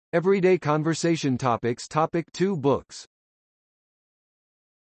Everyday conversation topics. Topic 2 Books.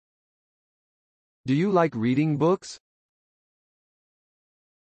 Do you like reading books?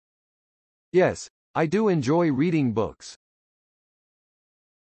 Yes, I do enjoy reading books.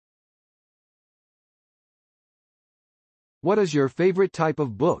 What is your favorite type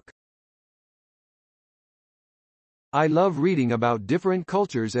of book? I love reading about different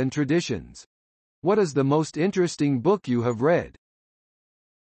cultures and traditions. What is the most interesting book you have read?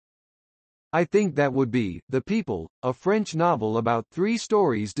 I think that would be The People, a French novel about 3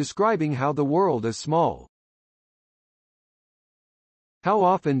 stories describing how the world is small. How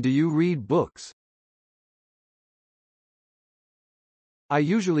often do you read books? I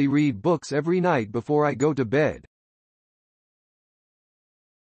usually read books every night before I go to bed.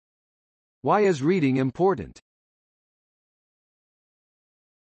 Why is reading important?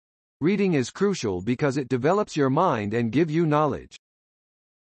 Reading is crucial because it develops your mind and give you knowledge.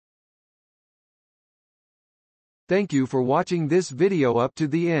 Thank you for watching this video up to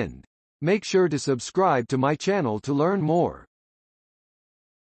the end. Make sure to subscribe to my channel to learn more.